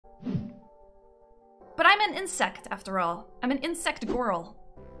an insect after all. I'm an insect girl.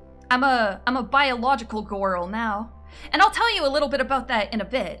 I'm a biological girl now. And I'll tell you a little bit about that in a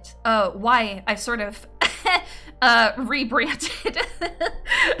bit. Why I sort of rebranded.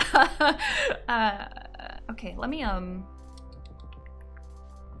 Okay, let me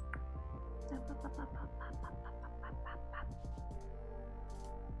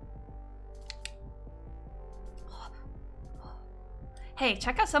Hey,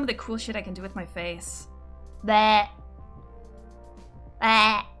 check out some of the cool shit I can do with my face. Bleh.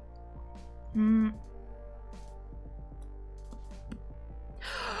 Bleh.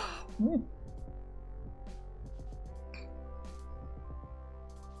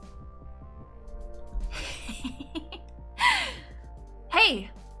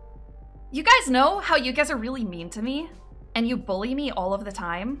 Hey, you guys know how you guys are really mean to me? And you bully me all of the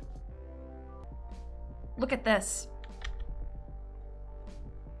time? Look at this.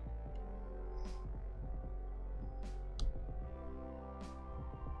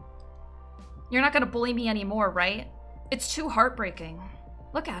 You're not gonna bully me anymore, right? It's too heartbreaking.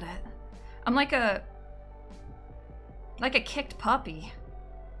 Look at it. I'm like a kicked puppy.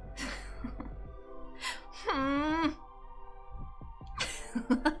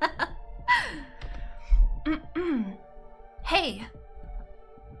 Hey,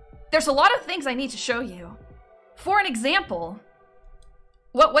 there's a lot of things I need to show you. For an example,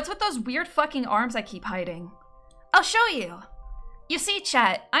 what's with those weird fucking arms I keep hiding? I'll show you. You see,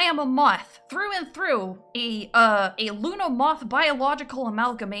 chat, I am a moth, through and through, a Luna moth biological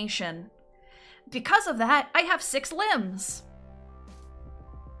amalgamation. Because of that, I have 6 limbs.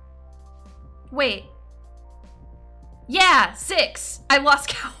 Wait. Yeah, 6. I lost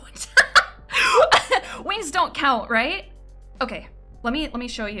count. Wings don't count, right? Okay, let me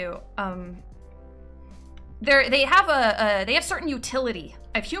show you. They have certain utility.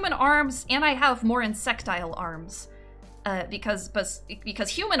 I have human arms, and I have more insectile arms. Because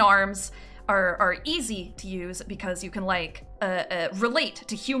human arms are easy to use because you can like relate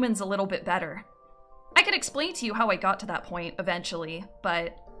to humans a little bit better. I could explain to you how I got to that point eventually,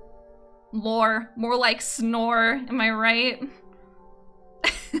 but more like snore, am I right?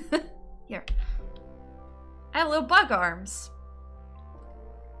 Here. I have little bug arms.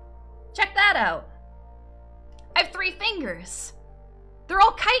 Check that out. I have 3 fingers. They're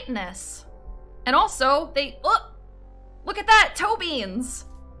all chitinous. And also, look at that, toe beans.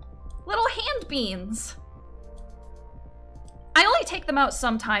 Little hand beans. I only take them out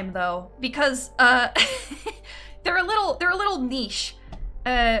sometime though, because they're a little niche.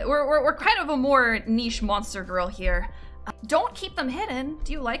 We're kind of a more niche monster girl here. Don't keep them hidden.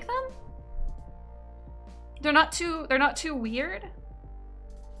 Do you like them? They're not too weird?